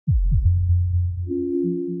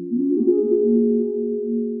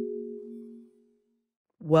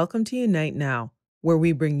Welcome to Unite Now, where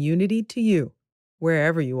we bring unity to you,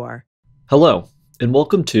 wherever you are. Hello, and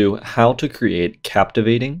welcome to How to Create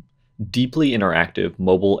Captivating, Deeply Interactive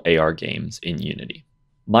Mobile AR Games in Unity.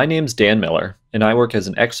 My name's Dan Miller, and I work as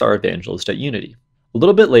an XR Evangelist at Unity. A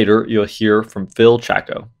little bit later, you'll hear from Phil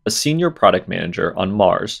Chacko, a Senior Product Manager on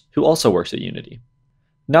Mars, who also works at Unity.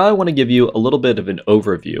 Now I want to give you a little bit of an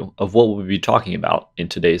overview of what we'll be talking about in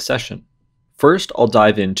today's session. First, I'll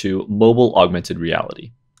dive into Mobile Augmented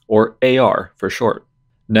Reality, or AR for short.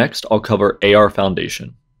 Next, I'll cover AR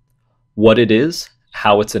Foundation, what it is,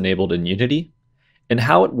 how it's enabled in Unity, and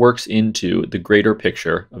how it works into the greater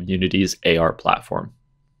picture of Unity's AR platform.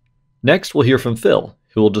 Next, we'll hear from Phil,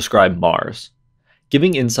 who will describe Mars,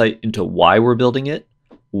 giving insight into why we're building it,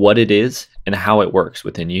 what it is, and how it works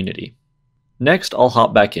within Unity. Next, I'll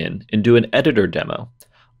hop back in and do an editor demo,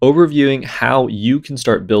 overviewing how you can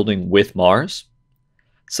start building with Mars,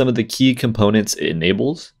 some of the key components it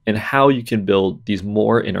enables, and how you can build these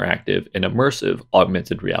more interactive and immersive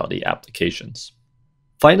augmented reality applications.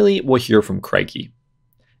 Finally, we'll hear from Krikey,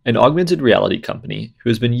 an augmented reality company who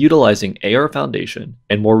has been utilizing AR Foundation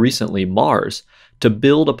and more recently Mars to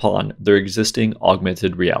build upon their existing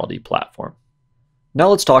augmented reality platform. Now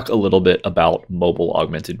let's talk a little bit about mobile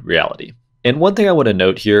augmented reality. And one thing I want to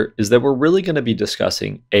note here is that we're really going to be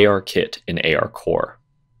discussing ARKit and ARCore.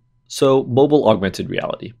 So, mobile augmented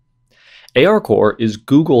reality. ARCore is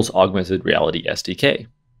Google's augmented reality SDK.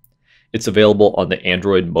 It's available on the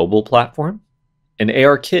Android mobile platform, and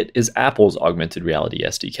ARKit is Apple's augmented reality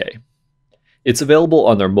SDK. It's available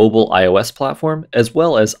on their mobile iOS platform as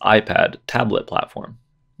well as iPad tablet platform.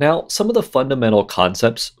 Now, some of the fundamental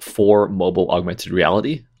concepts for mobile augmented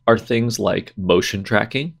reality are things like motion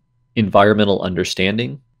tracking, environmental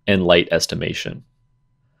understanding, and light estimation.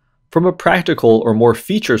 From a practical or more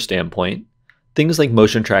feature standpoint, things like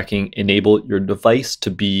motion tracking enable your device to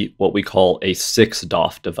be what we call a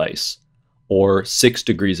 6-DoF device, or 6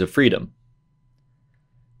 degrees of freedom.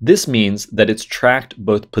 This means that it's tracked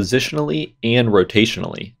both positionally and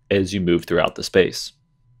rotationally as you move throughout the space.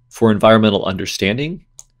 For environmental understanding,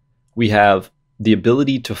 we have the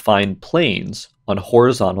ability to find planes on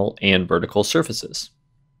horizontal and vertical surfaces.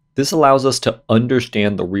 This allows us to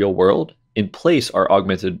understand the real world and place our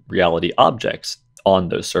augmented reality objects on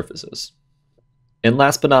those surfaces. And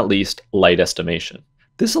last but not least, light estimation.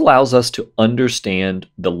 This allows us to understand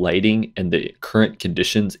the lighting and the current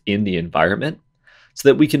conditions in the environment so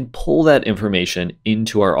that we can pull that information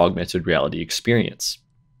into our augmented reality experience.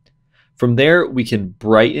 From there, we can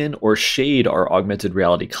brighten or shade our augmented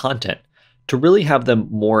reality content to really have them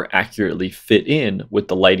more accurately fit in with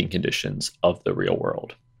the lighting conditions of the real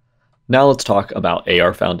world. Now let's talk about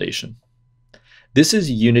AR Foundation. This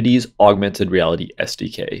is Unity's augmented reality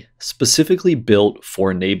SDK, specifically built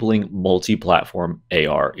for enabling multi-platform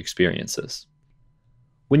AR experiences.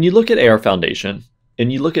 When you look at AR Foundation,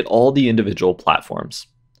 and you look at all the individual platforms,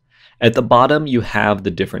 at the bottom you have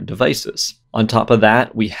the different devices. On top of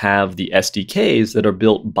that, we have the SDKs that are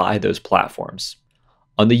built by those platforms.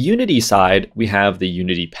 On the Unity side, we have the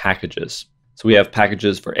Unity packages. So we have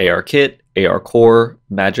packages for ARKit, ARCore,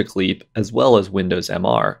 Magic Leap, as well as Windows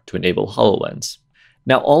MR to enable HoloLens.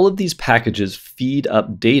 Now, all of these packages feed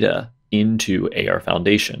up data into AR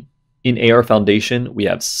Foundation. In AR Foundation, we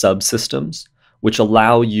have subsystems, which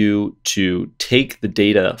allow you to take the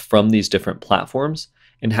data from these different platforms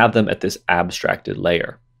and have them at this abstracted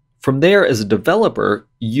layer. From there, as a developer,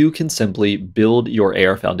 you can simply build your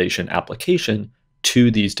AR Foundation application to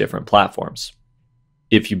these different platforms.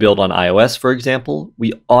 If you build on iOS, for example,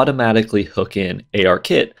 we automatically hook in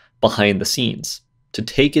ARKit behind the scenes to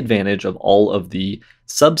take advantage of all of the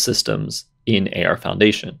subsystems in AR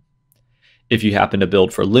Foundation. If you happen to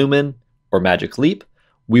build for Lumen or Magic Leap,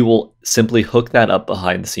 we will simply hook that up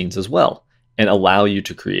behind the scenes as well and allow you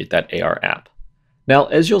to create that AR app. Now,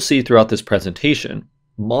 as you'll see throughout this presentation,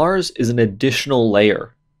 Mars is an additional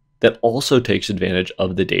layer that also takes advantage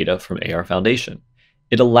of the data from AR Foundation.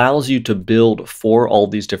 It allows you to build for all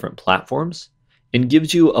these different platforms and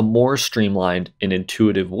gives you a more streamlined and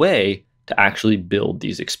intuitive way to actually build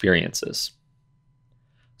these experiences.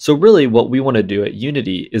 So really what we want to do at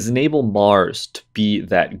Unity is enable Mars to be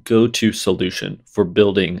that go-to solution for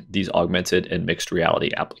building these augmented and mixed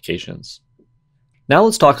reality applications. Now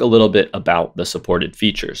let's talk a little bit about the supported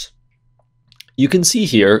features. You can see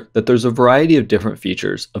here that there's a variety of different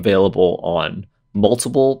features available on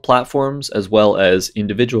multiple platforms as well as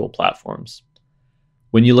individual platforms.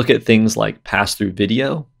 When you look at things like pass-through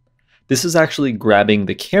video, this is actually grabbing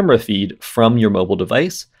the camera feed from your mobile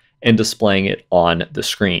device and displaying it on the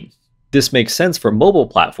screen. This makes sense for mobile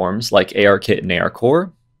platforms like ARKit and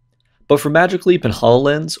ARCore, But for Magic Leap and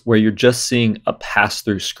HoloLens, where you're just seeing a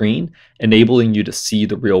pass-through screen, enabling you to see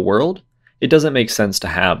the real world, it doesn't make sense to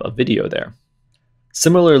have a video there.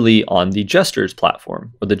 Similarly, on the Gestures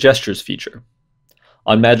platform, or the Gestures feature.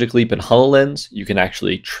 On Magic Leap and HoloLens, you can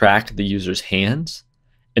actually track the user's hands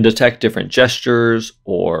and detect different gestures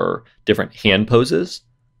or different hand poses.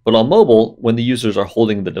 But on mobile, when the users are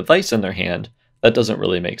holding the device in their hand, that doesn't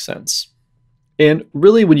really make sense. And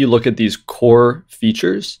really, when you look at these core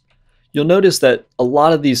features, you'll notice that a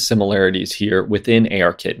lot of these similarities here within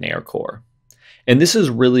ARKit and ARCore. And this is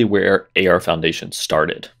really where AR Foundation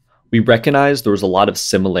started. We recognized there was a lot of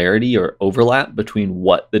similarity or overlap between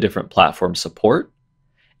what the different platforms support.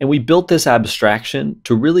 And we built this abstraction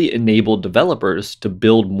to really enable developers to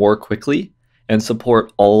build more quickly and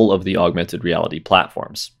support all of the augmented reality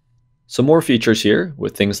platforms. Some more features here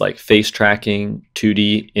with things like face tracking,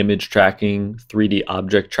 2D image tracking, 3D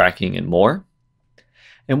object tracking, and more.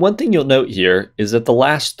 And one thing you'll note here is that the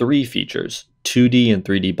last three features, 2D and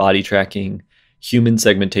 3D body tracking, human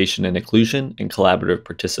segmentation and occlusion, and collaborative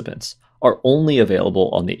participants, are only available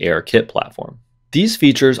on the ARKit platform. These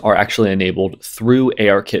features are actually enabled through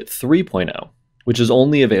ARKit 3.0, which is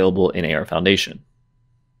only available in AR Foundation.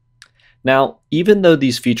 Now, even though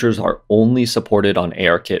these features are only supported on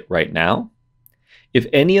ARKit right now, if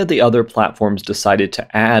any of the other platforms decided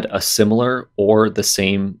to add a similar or the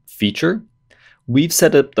same feature, we've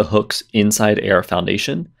set up the hooks inside AR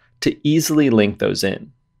Foundation to easily link those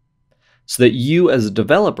in, so that you as a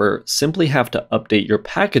developer simply have to update your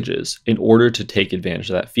packages in order to take advantage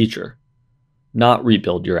of that feature, not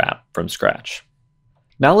rebuild your app from scratch.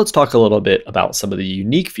 Now let's talk a little bit about some of the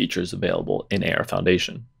unique features available in AR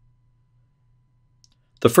Foundation.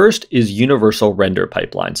 The first is Universal Render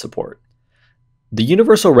Pipeline support. The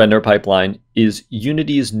Universal Render Pipeline is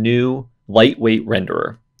Unity's new lightweight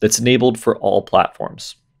renderer that's enabled for all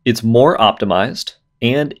platforms. It's more optimized,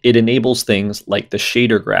 and it enables things like the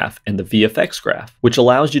shader graph and the VFX graph, which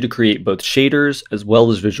allows you to create both shaders as well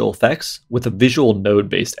as visual effects with a visual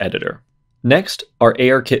node-based editor. Next are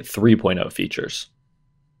ARKit 3.0 features.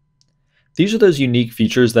 These are those unique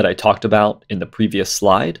features that I talked about in the previous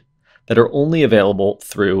slide that are only available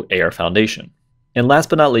through AR Foundation. And last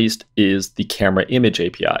but not least is the Camera Image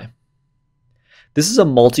API. This is a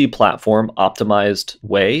multi-platform optimized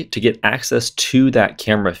way to get access to that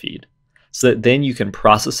camera feed, so that then you can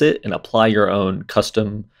process it and apply your own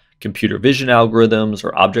custom computer vision algorithms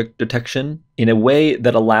or object detection in a way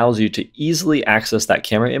that allows you to easily access that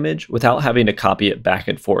camera image without having to copy it back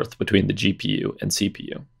and forth between the GPU and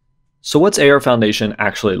CPU. So what's AR Foundation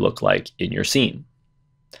actually look like in your scene?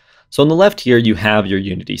 So on the left here, you have your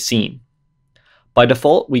Unity scene. By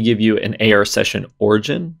default, we give you an AR session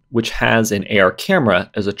origin, which has an AR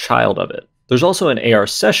camera as a child of it. There's also an AR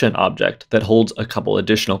session object that holds a couple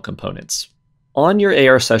additional components. On your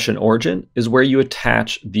AR session origin is where you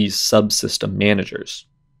attach these subsystem managers.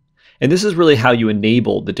 And this is really how you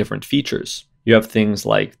enable the different features. You have things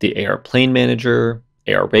like the AR plane manager,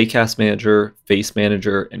 AR raycast manager, face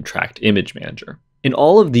manager, and tracked image manager. And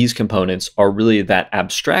all of these components are really that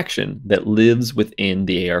abstraction that lives within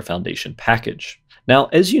the AR Foundation package. Now,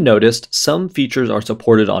 as you noticed, some features are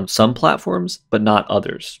supported on some platforms, but not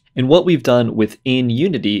others. And what we've done within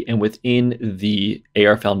Unity and within the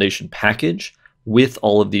AR Foundation package with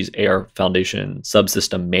all of these AR Foundation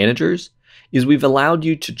subsystem managers is we've allowed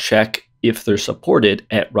you to check if they're supported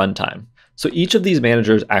at runtime. So each of these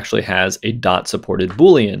managers actually has a .supported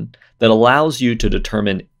Boolean that allows you to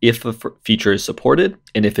determine if a feature is supported,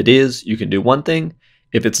 and if it is, you can do one thing.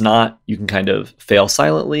 If it's not, you can kind of fail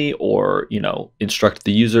silently or, instruct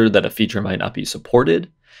the user that a feature might not be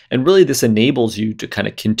supported. And really this enables you to kind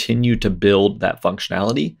of continue to build that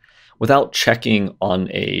functionality without checking on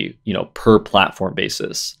a, per platform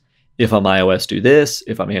basis. If I'm iOS, do this.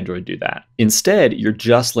 If I'm Android, do that. Instead, you're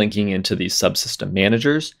just linking into these subsystem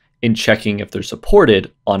managers and checking if they're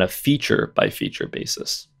supported on a feature by feature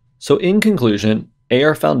basis. So in conclusion,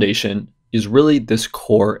 AR Foundation is really this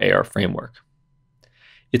core AR framework.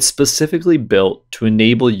 It's specifically built to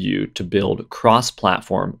enable you to build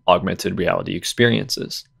cross-platform augmented reality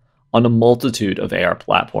experiences on a multitude of AR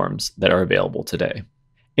platforms that are available today.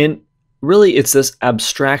 And really, it's this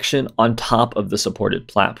abstraction on top of the supported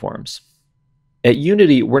platforms. At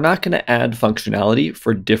Unity, we're not going to add functionality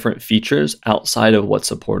for different features outside of what's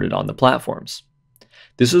supported on the platforms.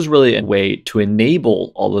 This is really a way to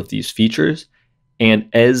enable all of these features, and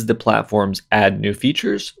as the platforms add new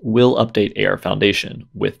features, we'll update AR Foundation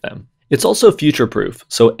with them. It's also future-proof,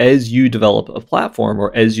 so as you develop a platform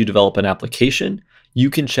or as you develop an application,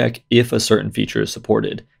 you can check if a certain feature is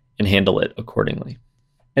supported and handle it accordingly.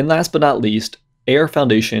 And last but not least, AR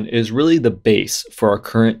Foundation is really the base for our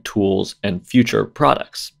current tools and future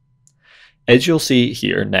products. As you'll see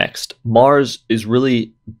here next, Mars is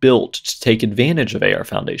really built to take advantage of AR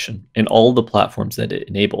Foundation and all the platforms that it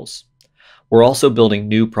enables. We're also building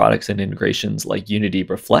new products and integrations like Unity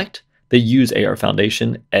Reflect that use AR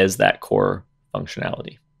Foundation as that core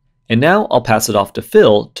functionality. And now I'll pass it off to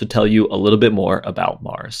Phil to tell you a little bit more about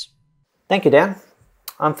Mars. Thank you, Dan.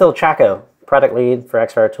 I'm Phil Chacko, product lead for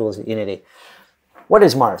XR tools at Unity. What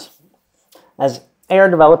is Mars? As AR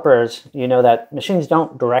developers, you know that machines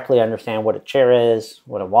don't directly understand what a chair is,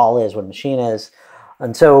 what a wall is, what a machine is.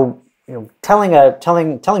 And so, telling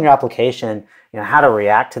your application, how to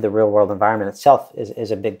react to the real world environment itself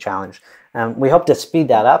is a big challenge. We hope to speed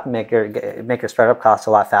that up and make your startup costs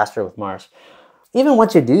a lot faster with Mars. Even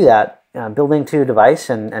once you do that, building to a device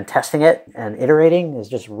and testing it and iterating is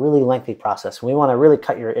just a really lengthy process. We want to really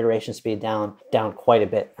cut your iteration speed down quite a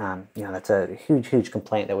bit. That's a huge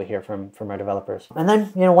complaint that we hear from our developers. And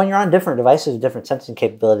then, when you're on different devices with different sensing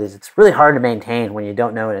capabilities, it's really hard to maintain when you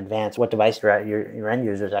don't know in advance what device your end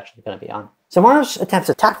user is actually going to be on. So Mars attempts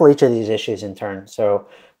to tackle each of these issues in turn. So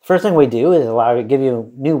the first thing we do is give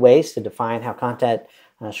you new ways to define how content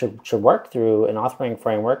should work through an authoring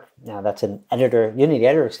framework. Now that's an Unity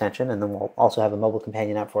editor extension, and then we'll also have a mobile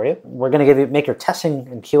companion app for you. We're going to make your testing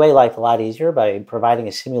and QA life a lot easier by providing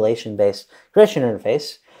a simulation-based creation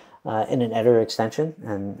interface in an editor extension,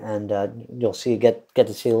 and you'll get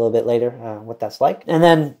to see a little bit later what that's like. And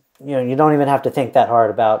then you don't even have to think that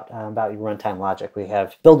hard about your runtime logic. We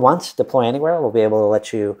have build once, deploy anywhere. We'll be able to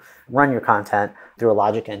let you run your content through a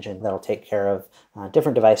logic engine that'll take care of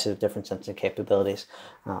different devices, different sensing capabilities,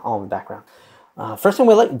 all in the background. First thing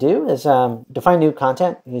we let you do is define new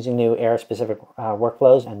content using new AR-specific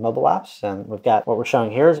workflows and mobile apps. And we've got what we're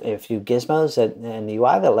showing here is a few gizmos in the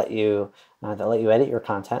UI that let you edit your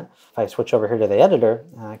content. If I switch over here to the editor,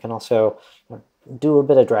 I can also do a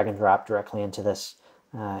bit of drag and drop directly into this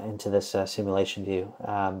simulation view,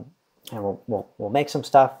 and we'll make some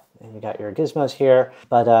stuff. And you got your gizmos here,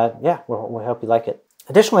 but we hope you like it.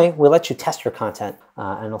 Additionally, we'll let you test your content,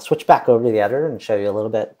 and I'll switch back over to the editor and show you a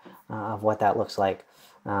little bit of what that looks like.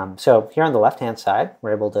 So here on the left-hand side,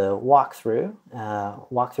 we're able to walk through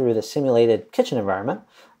the simulated kitchen environment.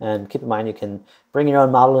 And keep in mind, you can bring your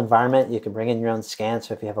own model environment. You can bring in your own scan.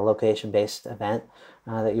 So if you have a location-based event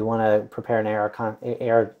that you want to prepare an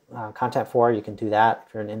AR content for, you can do that.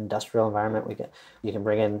 If you're in an industrial environment, you can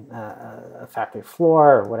bring in a factory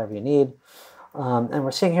floor or whatever you need. And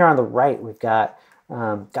we're seeing here on the right, we've got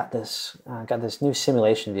this new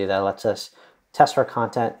simulation view that lets us test our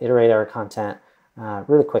content, iterate our content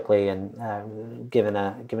really quickly, and given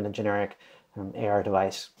a generic AR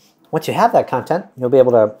device. Once you have that content, you'll be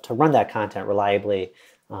able to run that content reliably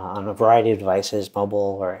on a variety of devices,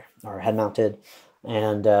 mobile or head-mounted,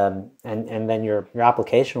 and then your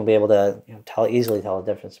application will be able to easily tell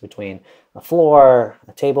the difference between a floor,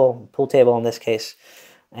 a table, pool table in this case,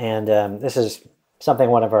 and this is something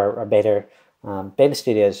one of our beta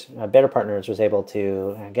studios, beta partners, was able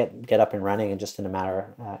to get up and running in just in a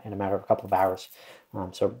matter of a couple of hours.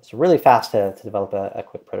 So it's really fast to develop a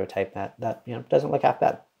quick prototype that doesn't look half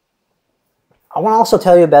bad. I want to also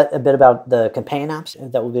tell you a bit about the companion apps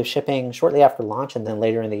that will be shipping shortly after launch and then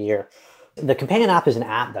later in the year. The companion app is an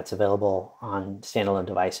app that's available on standalone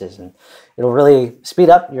devices, and it'll really speed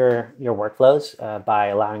up your workflows by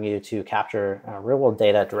allowing you to capture real-world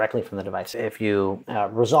data directly from the device. If you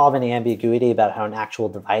resolve any ambiguity about how an actual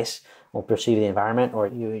device will perceive the environment, or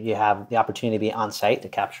you have the opportunity to be on site to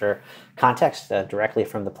capture context directly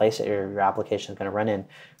from the place that your application is going to run in,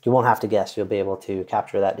 you won't have to guess. You'll be able to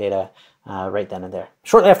capture that data right then and there.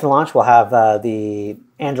 Shortly after launch, we'll have the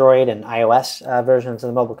Android and iOS versions of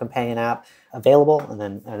the mobile companion app available, and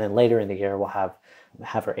then later in the year we'll have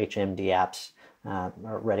our HMD apps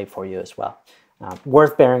ready for you as well.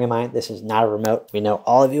 Worth bearing in mind, this is not a remote. We know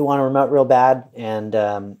all of you want a remote real bad, and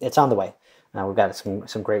it's on the way. We've got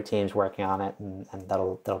some great teams working on it, and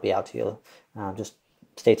that'll be out to you. Just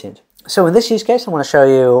stay tuned. So in this use case, I want to show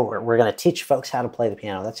you, we're going to teach folks how to play the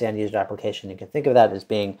piano. That's the end user application. You can think of that as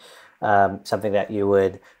being something that you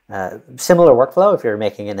would, similar workflow if you're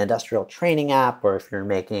making an industrial training app, or if you're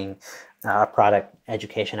making a product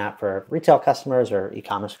education app for retail customers or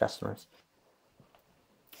e-commerce customers.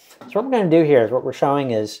 So what we're going to do here is what we're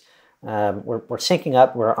showing is we're syncing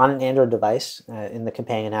up. We're on an Android device in the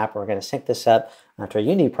companion app. We're going to sync this up to a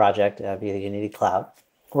Unity project via the Unity Cloud.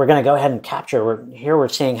 We're going to go ahead and capture. We're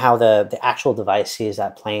seeing how the actual device sees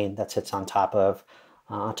that plane that sits on top of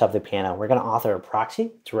the piano. We're going to author a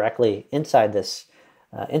proxy directly inside this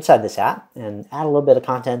app and add a little bit of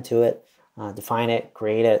content to it, define it,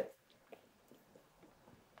 create it,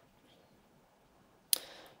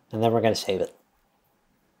 and then we're going to save it.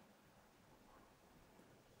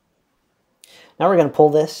 Now we're going to pull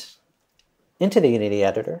this into the Unity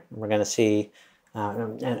editor, and we're going to see,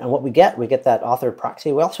 and what we get that author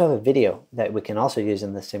proxy. We also have a video that we can also use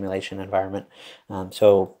in the simulation environment.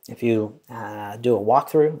 So if you do a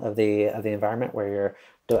walkthrough of the environment where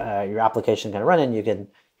your application is going to run in, you can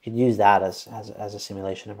use that as a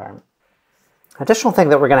simulation environment. Additional thing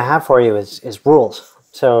that we're going to have for you is rules.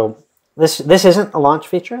 So this isn't a launch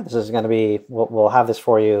feature. This is going to be, we'll have this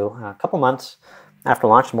for you a couple months after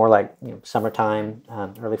launch, more like summertime,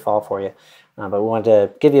 early fall for you. But we wanted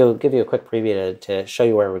to give you a quick preview to show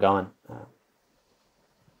you where we're going.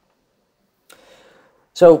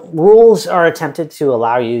 So rules are attempted to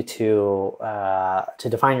allow you to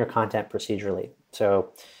define your content procedurally.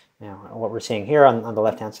 So what we're seeing here on the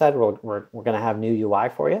left-hand side, we're going to have new UI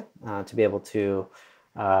for you to be able to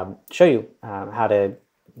show you how to.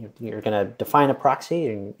 You're going to define a proxy,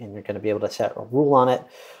 and you're going to be able to set a rule on it,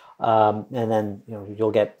 and then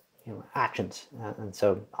you'll get actions. And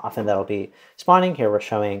so often that'll be spawning. Here we're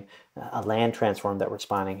showing a land transform that we're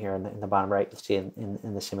spawning here in the bottom right. You'll see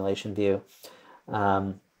in the simulation view.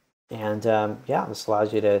 Yeah, this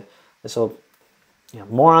allows you to. This will.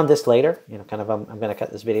 More on this later. I'm going to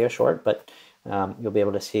cut this video short, but you'll be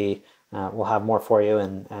able to see. We'll have more for you,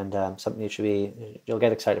 and something you'll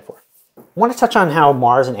get excited for. I want to touch on how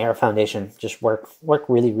Mars and AR Foundation just work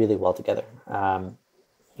really, really well together.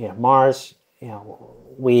 Mars,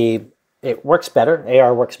 it works better.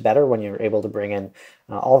 AR works better when you're able to bring in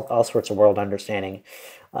all sorts of world understanding,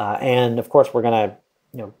 and of course we're gonna,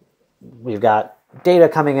 we've got data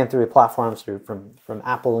coming in through platforms from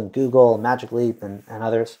Apple and Google, and Magic Leap, and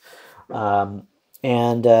others,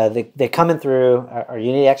 and they come in through our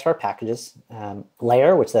Unity XR packages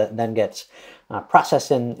layer, which then gets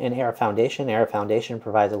processed in AR Foundation. AR Foundation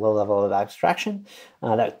provides a low level of abstraction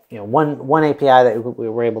that one API that we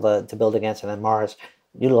were able to build against, and then Mars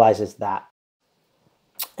utilizes that.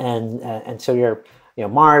 And so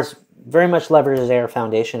Mars very much leverages AR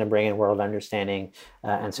Foundation to bring in world understanding,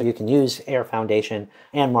 and so you can use AR Foundation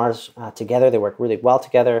and Mars together. They work really well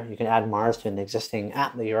together. You can add Mars to an existing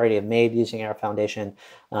app that you already have made using AR Foundation,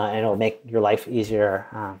 and it'll make your life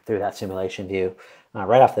easier through that simulation view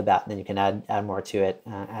right off the bat. And then you can add more to it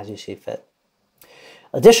as you see fit.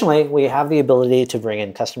 Additionally, we have the ability to bring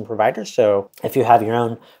in custom providers. So if you have your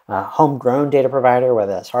own homegrown data provider,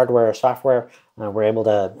 whether that's hardware or software, we're able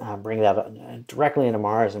to bring that directly into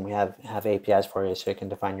Mars, and we have APIs for you so you can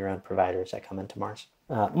define your own providers that come into Mars.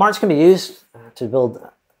 Mars can be used to build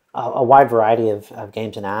a wide variety of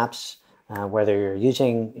games and apps, whether you're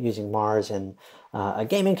using Mars in a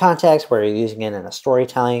gaming context, where you're using it in a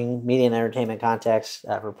storytelling, media and entertainment context,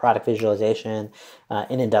 for product visualization,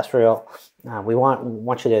 in industrial.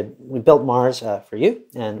 We built Mars for you,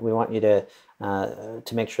 and we want you to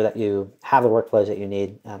make sure that you have the workflows that you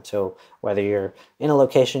need. So whether you're in a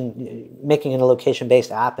location, making a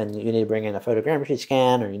location-based app, and you need to bring in a photogrammetry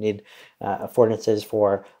scan, or you need affordances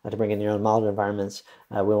to bring in your own modeled environments,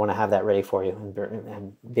 we want to have that ready for you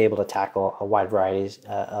and be able to tackle a wide variety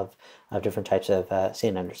of different types of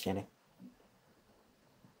scene understanding.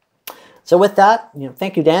 So with that,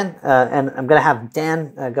 thank you, Dan, and I'm going to have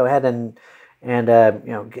Dan go ahead and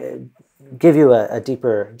give you a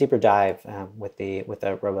deeper dive with the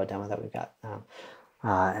robo demo that we've got.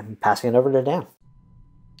 I'm passing it over to Dan.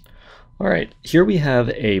 All right, here we have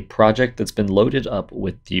a project that's been loaded up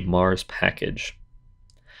with the Mars package.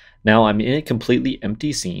 Now I'm in a completely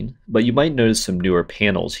empty scene, but you might notice some newer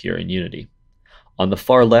panels here in Unity. On the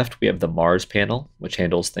far left, we have the Mars panel, which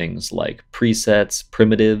handles things like presets,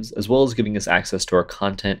 primitives, as well as giving us access to our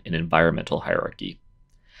content and environmental hierarchy.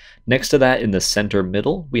 Next to that, in the center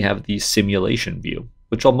middle, we have the simulation view,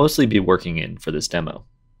 which I'll mostly be working in for this demo.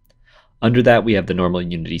 Under that, we have the normal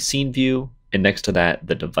Unity scene view, and next to that,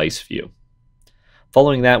 the device view.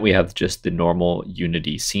 Following that, we have just the normal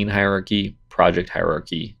Unity scene hierarchy, project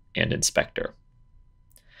hierarchy, and inspector.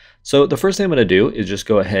 So the first thing I'm going to do is just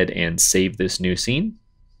go ahead and save this new scene.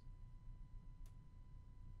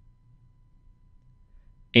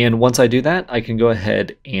 And once I do that, I can go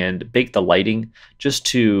ahead and bake the lighting just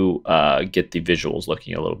to get the visuals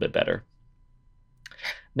looking a little bit better.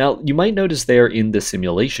 Now, you might notice there in the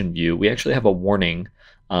simulation view, we actually have a warning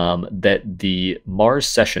that the Mars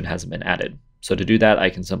session hasn't been added. So to do that,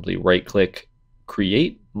 I can simply right-click,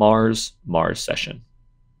 Create Mars Session.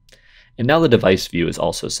 And now the device view is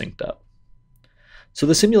also synced up. So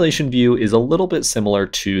the simulation view is a little bit similar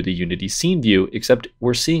to the Unity scene view, except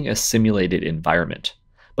we're seeing a simulated environment.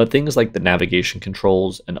 But things like the navigation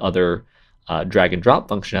controls and other drag and drop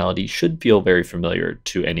functionality should feel very familiar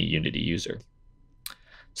to any Unity user.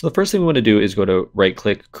 So the first thing we want to do is go to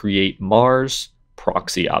right-click, create Mars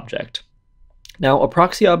proxy object. Now, a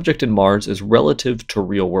proxy object in Mars is relative to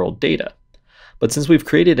real-world data. But since we've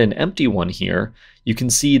created an empty one here, you can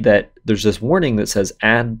see that there's this warning that says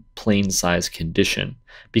add plane size condition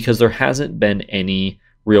because there hasn't been any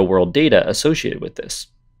real-world data associated with this.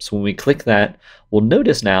 So when we click that, we'll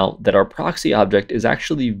notice now that our proxy object is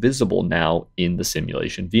actually visible now in the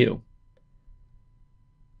simulation view.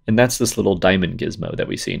 And that's this little diamond gizmo that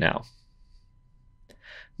we see now.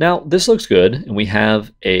 Now, this looks good, and we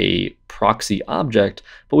have a proxy object,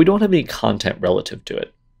 but we don't have any content relative to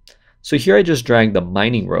it. So here I just drag the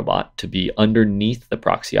mining robot to be underneath the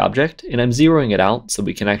proxy object, and I'm zeroing it out so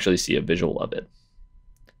we can actually see a visual of it.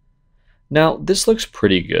 Now, this looks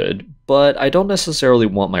pretty good, but I don't necessarily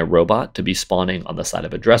want my robot to be spawning on the side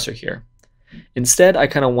of a dresser here. Instead, I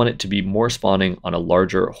kind of want it to be more spawning on a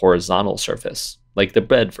larger horizontal surface, like the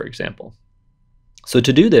bed, for example. So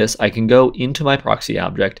to do this, I can go into my proxy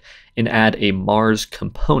object and add a Mars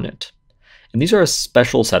component. And these are a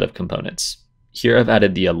special set of components. Here I've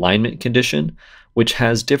added the alignment condition, which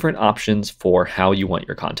has different options for how you want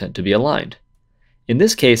your content to be aligned. In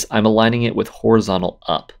this case, I'm aligning it with horizontal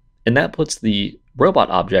up, and that puts the robot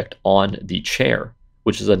object on the chair,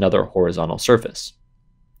 which is another horizontal surface.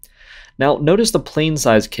 Now notice the plane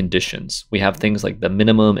size conditions. We have things like the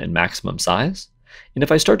minimum and maximum size. And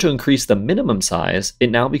if I start to increase the minimum size,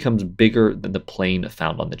 it now becomes bigger than the plane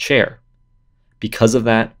found on the chair. Because of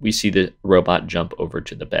that, we see the robot jump over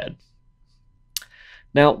to the bed.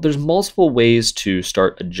 Now, there's multiple ways to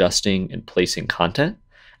start adjusting and placing content,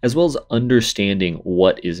 as well as understanding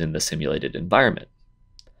what is in the simulated environment.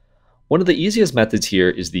 One of the easiest methods here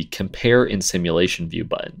is the Compare in Simulation View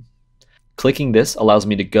button. Clicking this allows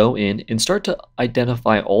me to go in and start to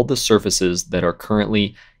identify all the surfaces that are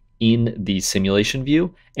currently in the simulation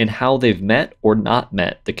view and how they've met or not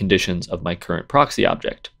met the conditions of my current proxy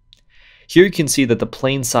object. Here you can see that the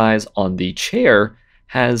plane size on the chair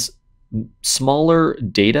has smaller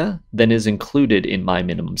data than is included in my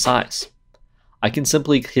minimum size. I can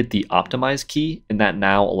simply hit the optimize key, and that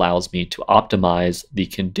now allows me to optimize the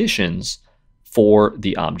conditions for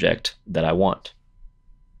the object that I want.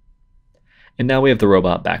 And now we have the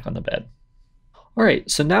robot back on the bed. All right,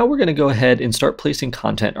 so now we're going to go ahead and start placing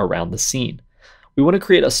content around the scene. We want to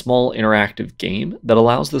create a small interactive game that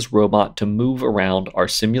allows this robot to move around our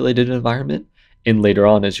simulated environment and later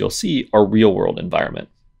on, as you'll see, our real world environment.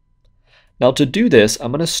 Now to do this,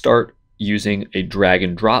 I'm going to start using a drag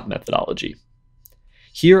and drop methodology.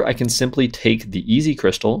 Here I can simply take the easy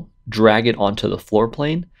crystal, drag it onto the floor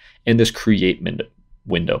plane, and this create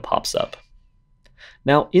window pops up.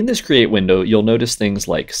 Now in this create window, you'll notice things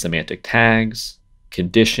like semantic tags,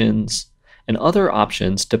 conditions, and other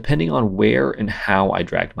options depending on where and how I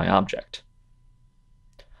dragged my object.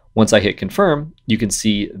 Once I hit confirm, you can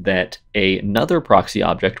see that another proxy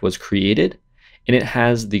object was created, and it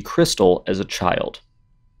has the crystal as a child.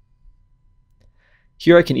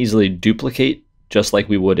 Here I can easily duplicate, just like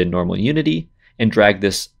we would in normal Unity, and drag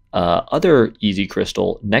this other easy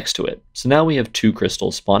crystal next to it. So now we have two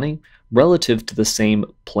crystals spawning relative to the same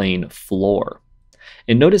plane floor.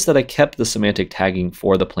 And notice that I kept the semantic tagging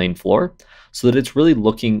for the plane floor so that it's really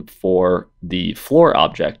looking for the floor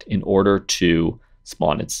object in order to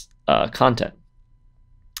spawn its content.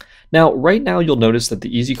 Now, right now you'll notice that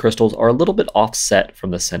the easy crystals are a little bit offset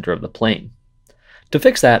from the center of the plane. To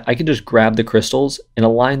fix that, I can just grab the crystals and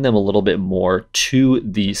align them a little bit more to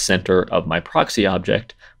the center of my proxy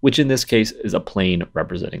object, which in this case is a plane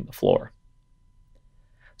representing the floor.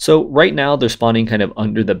 So right now they're spawning kind of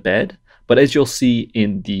under the bed, but as you'll see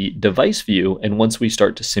in the device view, and once we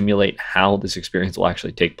start to simulate how this experience will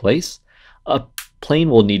actually take place, a plane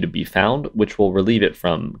will need to be found, which will relieve it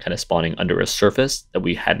from kind of spawning under a surface that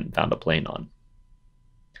we hadn't found a plane on.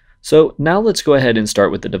 So now let's go ahead and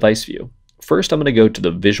start with the device view. First, I'm going to go to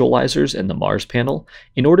the visualizers in the Mars panel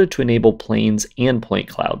in order to enable planes and point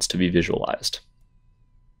clouds to be visualized.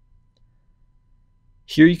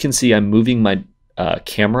 Here you can see I'm moving my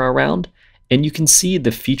camera around, and you can see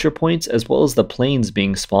the feature points as well as the planes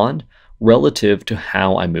being spawned relative to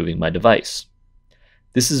how I'm moving my device.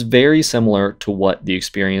 This is very similar to what the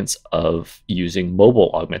experience of using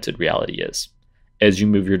mobile augmented reality is. As you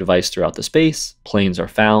move your device throughout the space, planes are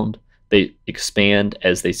found, they expand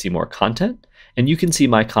as they see more content, and you can see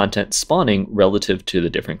my content spawning relative to the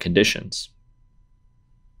different conditions.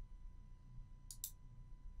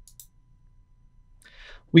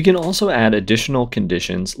 We can also add additional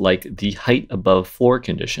conditions like the height above floor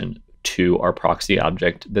condition to our proxy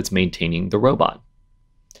object that's maintaining the robot.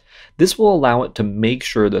 This will allow it to make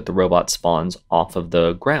sure that the robot spawns off of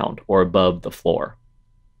the ground or above the floor.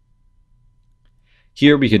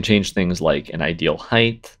 Here we can change things like an ideal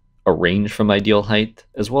height, a range from ideal height,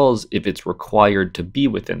 as well as if it's required to be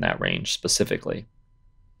within that range specifically.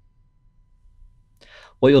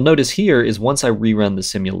 What you'll notice here is once I rerun the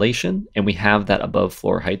simulation and we have that above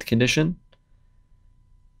floor height condition,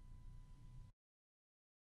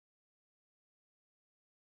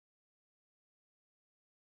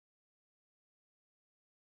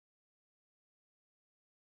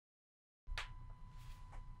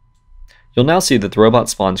 you'll now see that the robot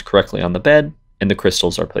spawns correctly on the bed and the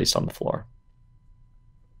crystals are placed on the floor.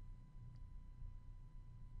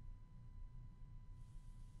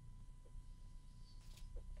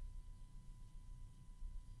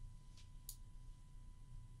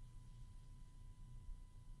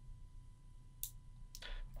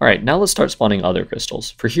 All right, now let's start spawning other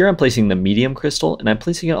crystals. For here, I'm placing the medium crystal and I'm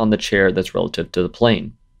placing it on the chair that's relative to the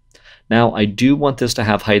plane. Now, I do want this to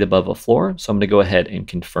have height above a floor, so I'm going to go ahead and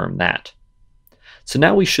confirm that. So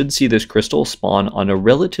now we should see this crystal spawn on a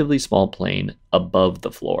relatively small plane above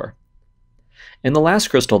the floor. And the last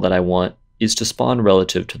crystal that I want is to spawn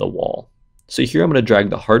relative to the wall. So here I'm going to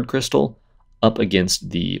drag the hard crystal up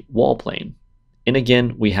against the wall plane. And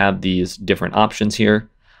again, we have these different options here.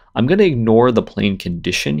 I'm going to ignore the plane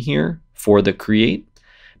condition here for the create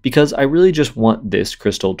because I really just want this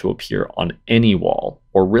crystal to appear on any wall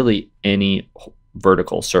or really any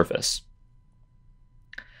vertical surface.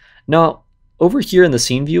 Now, over here in the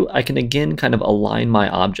scene view, I can again kind of align my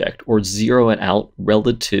object or zero it out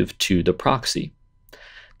relative to the proxy.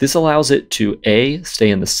 This allows it to A,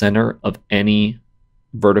 stay in the center of any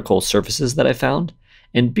vertical surfaces that I found,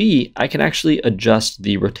 and B, I can actually adjust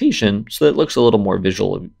the rotation so that it looks a little more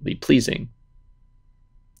visually pleasing.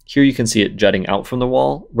 Here you can see it jutting out from the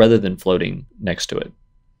wall rather than floating next to it.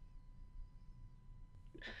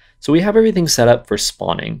 So we have everything set up for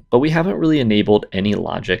spawning, but we haven't really enabled any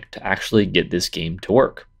logic to actually get this game to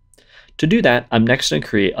work. To do that, I'm next going to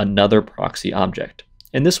create another proxy object,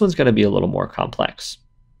 and this one's going to be a little more complex.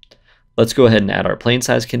 Let's go ahead and add our plane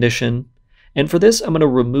size condition. And for this, I'm going to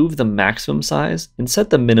remove the maximum size and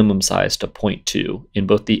set the minimum size to 0.2 in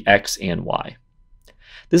both the X and Y.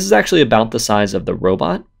 This is actually about the size of the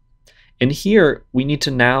robot. And here we need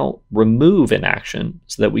to now remove an action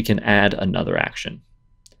so that we can add another action.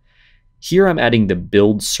 Here I'm adding the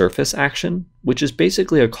build surface action, which is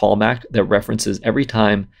basically a callback that references every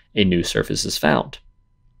time a new surface is found.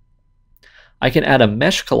 I can add a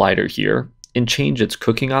mesh collider here and change its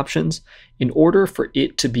cooking options in order for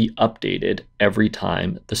it to be updated every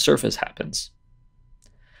time the surface happens.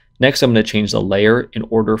 Next, I'm going to change the layer in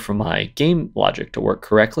order for my game logic to work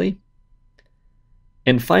correctly.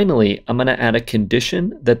 And finally, I'm going to add a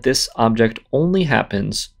condition that this object only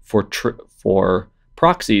happens for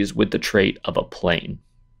proxies with the trait of a plane.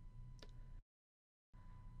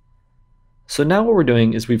 So now what we're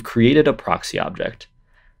doing is we've created a proxy object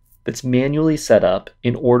that's manually set up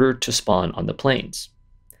in order to spawn on the planes.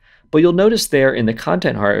 But you'll notice there in the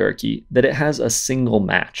content hierarchy that it has a single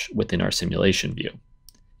match within our simulation view.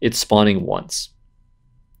 It's spawning once.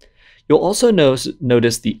 You'll also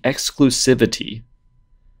notice the exclusivity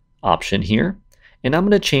option here, and I'm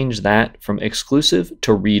going to change that from exclusive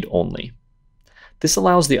to read only. This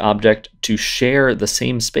allows the object to share the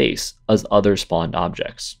same space as other spawned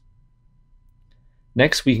objects.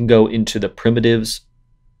 Next, we can go into the primitives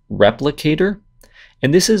replicator,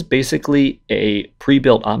 and this is basically a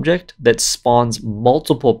pre-built object that spawns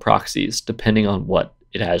multiple proxies depending on what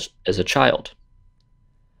it has as a child.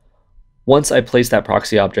 Once I place that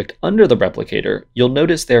proxy object under the replicator, you'll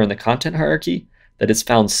notice there in the content hierarchy that it's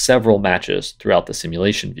found several matches throughout the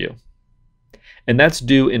simulation view. And that's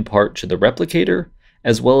due in part to the replicator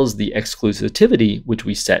as well as the exclusivity which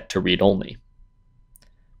we set to read only.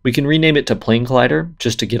 We can rename it to plane collider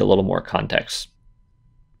just to get a little more context.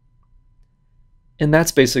 And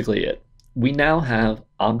that's basically it. We now have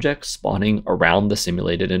objects spawning around the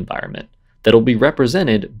simulated environment that'll be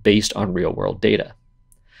represented based on real-world data.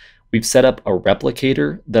 We've set up a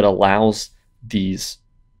replicator that allows these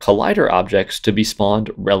collider objects to be spawned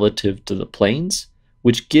relative to the planes,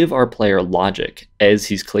 which give our player logic as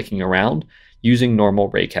he's clicking around using normal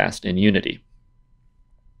raycast in Unity.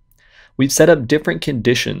 We've set up different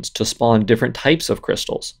conditions to spawn different types of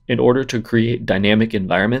crystals in order to create dynamic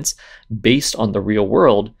environments based on the real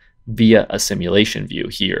world via a simulation view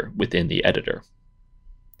here within the editor.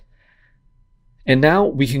 And now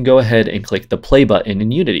we can go ahead and click the play button in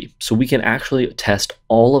Unity so we can actually test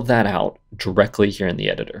all of that out directly here in the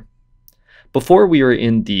editor. Before we were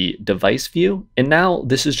in the device view, and now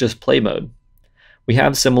this is just play mode. We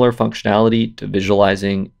have similar functionality to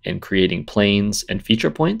visualizing and creating planes and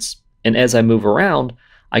feature points. And as I move around,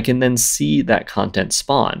 I can then see that content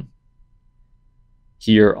spawn.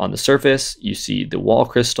 Here on the surface, you see the wall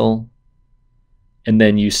crystal, and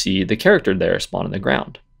then you see the character there spawn on the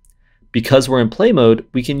ground. Because we're in play mode,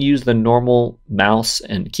 we can use the normal mouse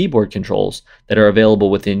and keyboard controls that are available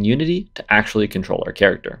within Unity to actually control our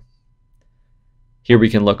character. Here we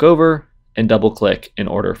can look over and double click in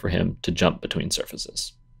order for him to jump between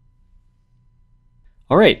surfaces.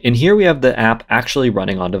 All right, and here we have the app actually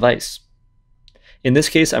running on device. In this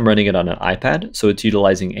case, I'm running it on an iPad, so it's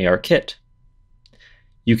utilizing ARKit.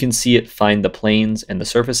 You can see it find the planes and the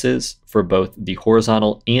surfaces for both the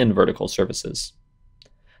horizontal and vertical surfaces.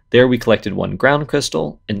 There we collected one ground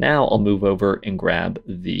crystal, and now I'll move over and grab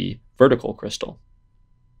the vertical crystal.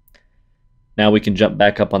 Now we can jump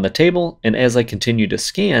back up on the table, and as I continue to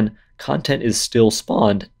scan, content is still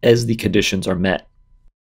spawned as the conditions are met.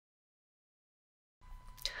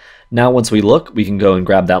 Now once we look, we can go and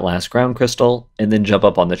grab that last ground crystal, and then jump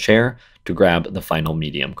up on the chair to grab the final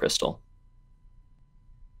medium crystal.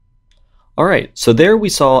 All right, so there we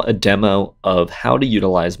saw a demo of how to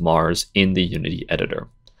utilize Mars in the Unity editor,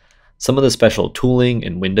 some of the special tooling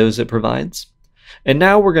and windows it provides. And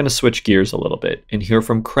now we're going to switch gears a little bit and hear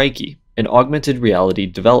from Krikey, an augmented reality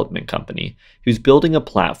development company who's building a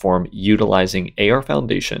platform utilizing AR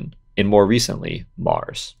Foundation and more recently,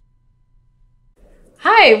 Mars.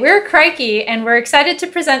 Hi, we're Krikey, and we're excited to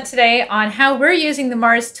present today on how we're using the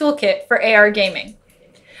Mars Toolkit for AR gaming.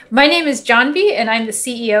 My name is Jhanvi, and I'm the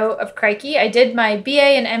CEO of Krikey. I did my BA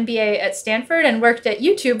and MBA at Stanford and worked at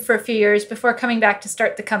YouTube for a few years before coming back to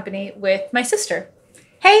start the company with my sister.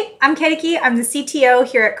 Hey, I'm Ketaki. I'm the CTO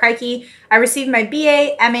here at Krikey. I received my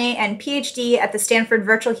BA, MA, and PhD at the Stanford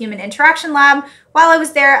Virtual Human Interaction Lab. While I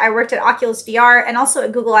was there, I worked at Oculus VR and also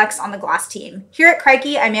at Google X on the Glass team. Here at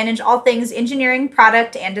Krikey, I manage all things engineering,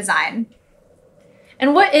 product, and design.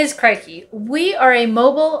 And what is Krikey? We are a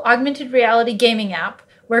mobile augmented reality gaming app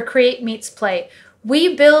where create meets play.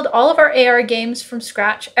 We build all of our AR games from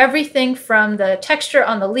scratch, everything from the texture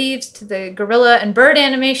on the leaves to the gorilla and bird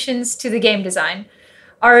animations to the game design.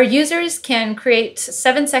 Our users can create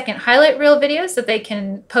 7-second highlight reel videos that they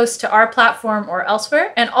can post to our platform or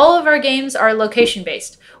elsewhere, and all of our games are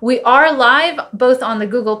location-based. We are live both on the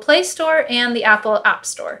Google Play Store and the Apple App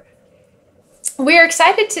Store. We are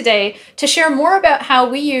excited today to share more about how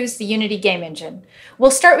we use the Unity game engine.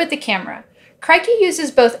 We'll start with the camera. Krikey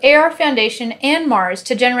uses both AR Foundation and Mars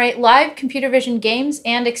to generate live computer vision games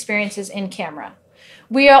and experiences in camera.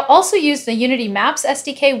 We also use the Unity Maps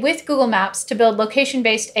SDK with Google Maps to build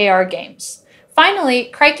location-based AR games.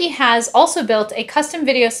 Finally, Krikey has also built a custom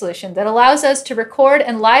video solution that allows us to record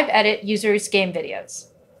and live edit users' game videos.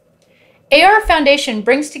 AR Foundation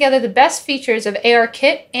brings together the best features of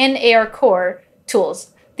ARKit and AR Core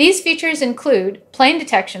tools. These features include plane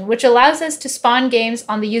detection, which allows us to spawn games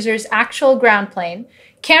on the user's actual ground plane,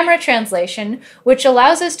 camera translation, which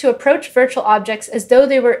allows us to approach virtual objects as though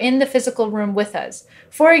they were in the physical room with us.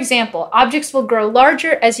 For example, objects will grow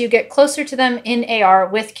larger as you get closer to them in AR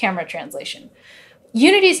with camera translation.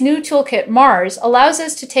 Unity's new toolkit, Mars, allows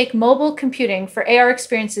us to take mobile computing for AR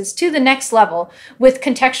experiences to the next level with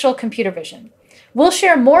contextual computer vision. We'll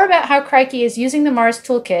share more about how Krikey is using the Mars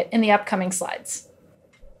toolkit in the upcoming slides.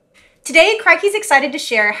 Today, Krikey's excited to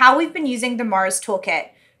share how we've been using the Mars toolkit.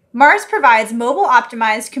 Mars provides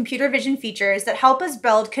mobile-optimized computer vision features that help us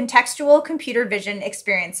build contextual computer vision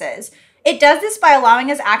experiences. It does this by allowing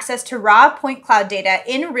us access to raw point cloud data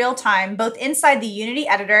in real time, both inside the Unity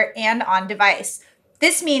editor and on device.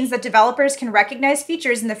 This means that developers can recognize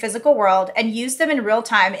features in the physical world and use them in real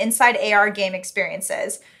time inside AR game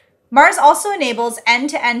experiences. Mars also enables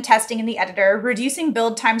end-to-end testing in the editor, reducing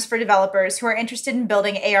build times for developers who are interested in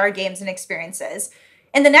building AR games and experiences.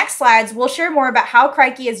 In the next slides, we'll share more about how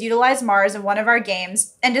Krikey has utilized Mars in one of our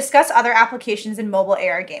games and discuss other applications in mobile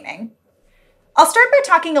AR gaming. I'll start by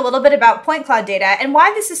talking a little bit about point cloud data and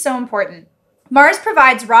why this is so important. Mars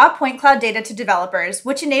provides raw point cloud data to developers,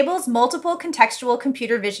 which enables multiple contextual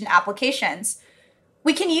computer vision applications.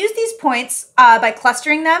 We can use these points by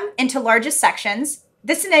clustering them into largest sections.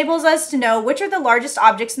 This enables us to know which are the largest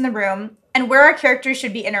objects in the room and where our characters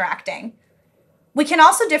should be interacting. We can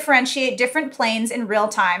also differentiate different planes in real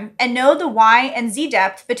time and know the Y and Z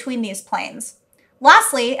depth between these planes.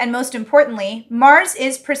 Lastly, and most importantly, Mars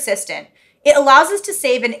is persistent. It allows us to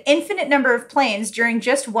save an infinite number of planes during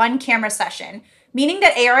just one camera session, meaning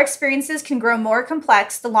that AR experiences can grow more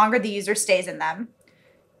complex the longer the user stays in them.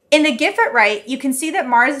 In the GIF at right, you can see that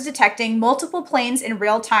Mars is detecting multiple planes in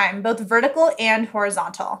real time, both vertical and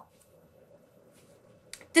horizontal.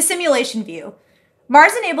 The simulation view.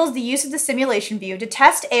 Mars enables the use of the simulation view to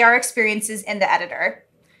test AR experiences in the editor.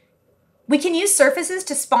 We can use surfaces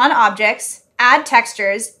to spawn objects, add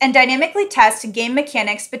textures, and dynamically test game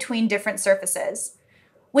mechanics between different surfaces.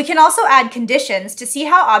 We can also add conditions to see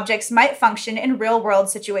how objects might function in real-world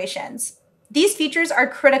situations. These features are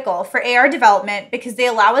critical for AR development because they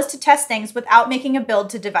allow us to test things without making a build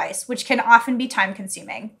to device, which can often be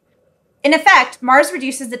time-consuming. In effect, Mars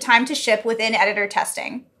reduces the time to ship within editor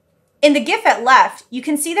testing. In the GIF at left, you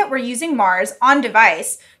can see that we're using Mars on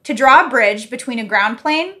device to draw a bridge between a ground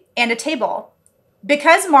plane and a table.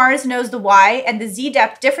 Because Mars knows the Y and the Z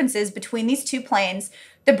depth differences between these two planes,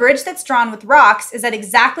 the bridge that's drawn with rocks is at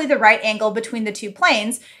exactly the right angle between the two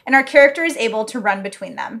planes, and our character is able to run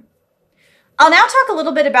between them. I'll now talk a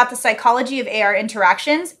little bit about the psychology of AR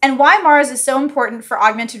interactions and why Mars is so important for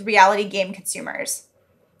augmented reality game consumers.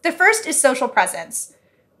 The first is social presence.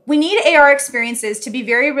 We need AR experiences to be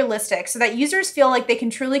very realistic so that users feel like they can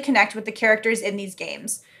truly connect with the characters in these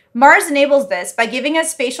games. Mars enables this by giving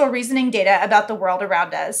us spatial reasoning data about the world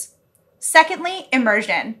around us. Secondly,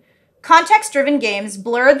 immersion. Context-driven games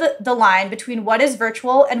blur the line between what is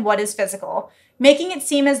virtual and what is physical, making it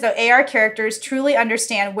seem as though AR characters truly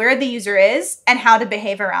understand where the user is and how to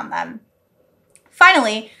behave around them.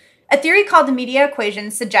 Finally, a theory called the media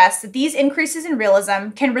equation suggests that these increases in realism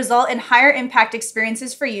can result in higher impact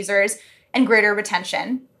experiences for users and greater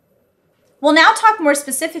retention. We'll now talk more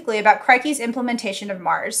specifically about Krikey's implementation of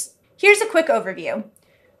Mars. Here's a quick overview.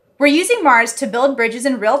 We're using Mars to build bridges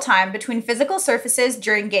in real time between physical surfaces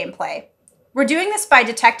during gameplay. We're doing this by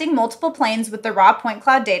detecting multiple planes with the raw point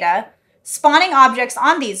cloud data, spawning objects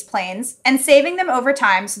on these planes, and saving them over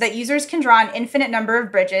time so that users can draw an infinite number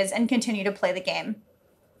of bridges and continue to play the game.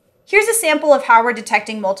 Here's a sample of how we're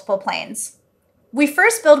detecting multiple planes. We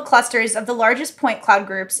first build clusters of the largest point cloud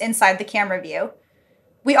groups inside the camera view.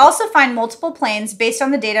 We also find multiple planes based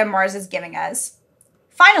on the data Mars is giving us.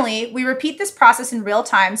 Finally, we repeat this process in real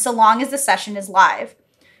time so long as the session is live.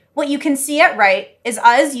 What you can see at right is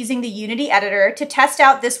us using the Unity editor to test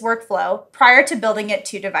out this workflow prior to building it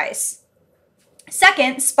to device.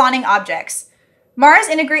 Second, spawning objects. Mars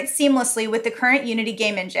integrates seamlessly with the current Unity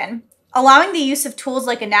game engine, allowing the use of tools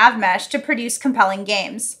like a nav mesh to produce compelling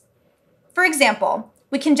games. For example,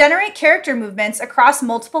 we can generate character movements across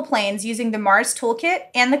multiple planes using the Mars toolkit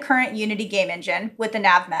and the current Unity game engine with the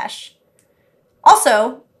nav mesh.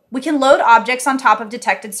 Also, we can load objects on top of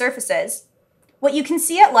detected surfaces. What you can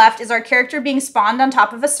see at left is our character being spawned on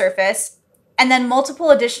top of a surface, and then multiple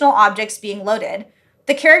additional objects being loaded.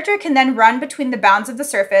 The character can then run between the bounds of the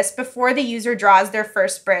surface before the user draws their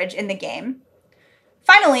first bridge in the game.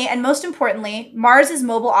 Finally, and most importantly, Mars is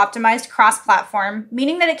mobile optimized cross-platform,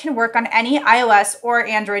 meaning that it can work on any iOS or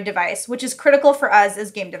Android device, which is critical for us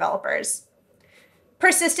as game developers.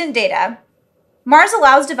 Persistent data. Mars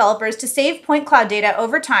allows developers to save point cloud data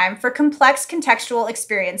over time for complex contextual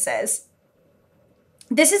experiences.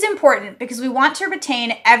 This is important because we want to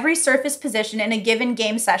retain every surface position in a given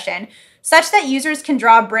game session, such that users can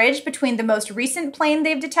draw a bridge between the most recent plane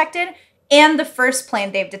they've detected and the first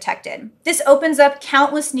plane they've detected. This opens up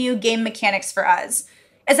countless new game mechanics for us.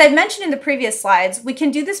 As I've mentioned in the previous slides, we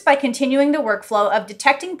can do this by continuing the workflow of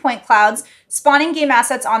detecting point clouds, spawning game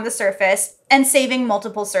assets on the surface, and saving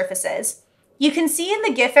multiple surfaces. You can see in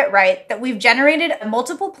the GIF at right that we've generated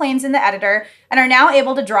multiple planes in the editor and are now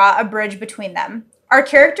able to draw a bridge between them. Our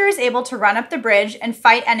character is able to run up the bridge and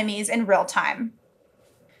fight enemies in real time.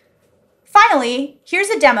 Finally, here's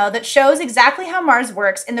a demo that shows exactly how Mars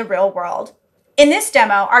works in the real world. In this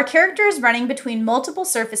demo, our character is running between multiple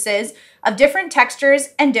surfaces of different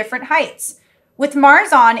textures and different heights. With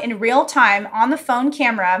Mars on in real time on the phone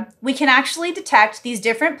camera, we can actually detect these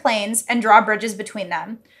different planes and draw bridges between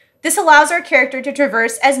them. This allows our character to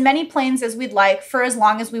traverse as many planes as we'd like for as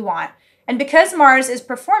long as we want. And because Mars is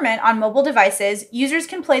performant on mobile devices, users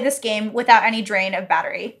can play this game without any drain of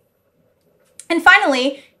battery. And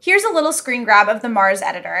finally, here's a little screen grab of the Mars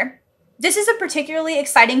editor. This is a particularly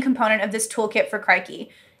exciting component of this toolkit for Krikey.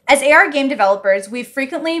 As AR game developers, we've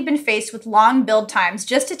frequently been faced with long build times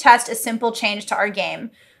just to test a simple change to our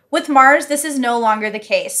game. With Mars, this is no longer the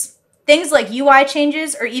case. Things like UI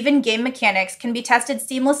changes or even game mechanics can be tested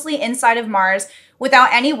seamlessly inside of Mars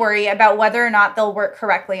without any worry about whether or not they'll work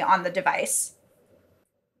correctly on the device.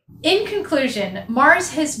 In conclusion,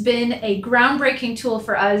 Mars has been a groundbreaking tool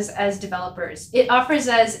for us as developers. It offers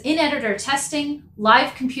us in-editor testing,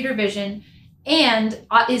 live computer vision, and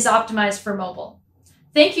is optimized for mobile.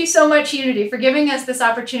 Thank you so much, Unity, for giving us this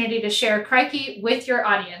opportunity to share Krikey with your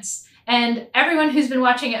audience. And everyone who's been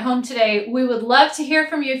watching at home today, we would love to hear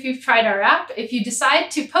from you if you've tried our app. If you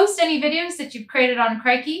decide to post any videos that you've created on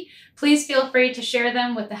Krikey, please feel free to share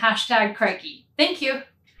them with the hashtag Krikey. Thank you.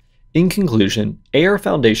 In conclusion, AR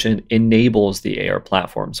Foundation enables the AR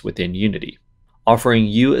platforms within Unity, offering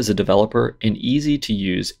you as a developer an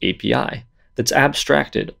easy-to-use API that's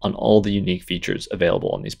abstracted on all the unique features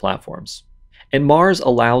available on these platforms. And Mars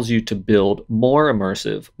allows you to build more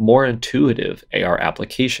immersive, more intuitive AR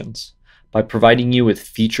applications by providing you with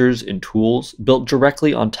features and tools built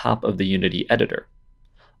directly on top of the Unity editor,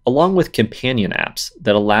 along with companion apps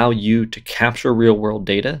that allow you to capture real-world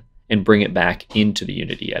data and bring it back into the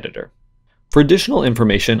Unity editor. For additional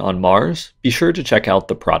information on Mars, be sure to check out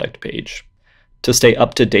the product page. To stay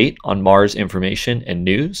up to date on Mars information and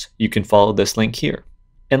news, you can follow this link here.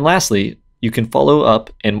 And lastly, you can follow up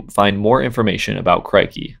and find more information about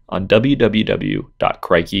Krikey on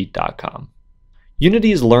www.krikey.com.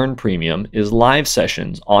 Unity's Learn Premium is live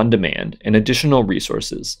sessions on demand and additional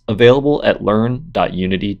resources available at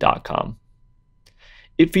learn.unity.com.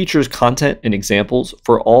 It features content and examples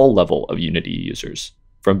for all level of Unity users,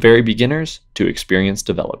 from very beginners to experienced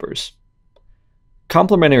developers.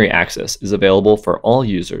 Complimentary access is available for all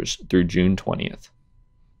users through June 20th.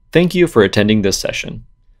 Thank you for attending this session.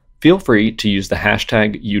 Feel free to use the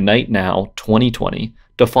hashtag UniteNow2020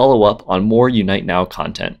 to follow up on more Unite Now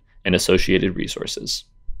content and associated resources.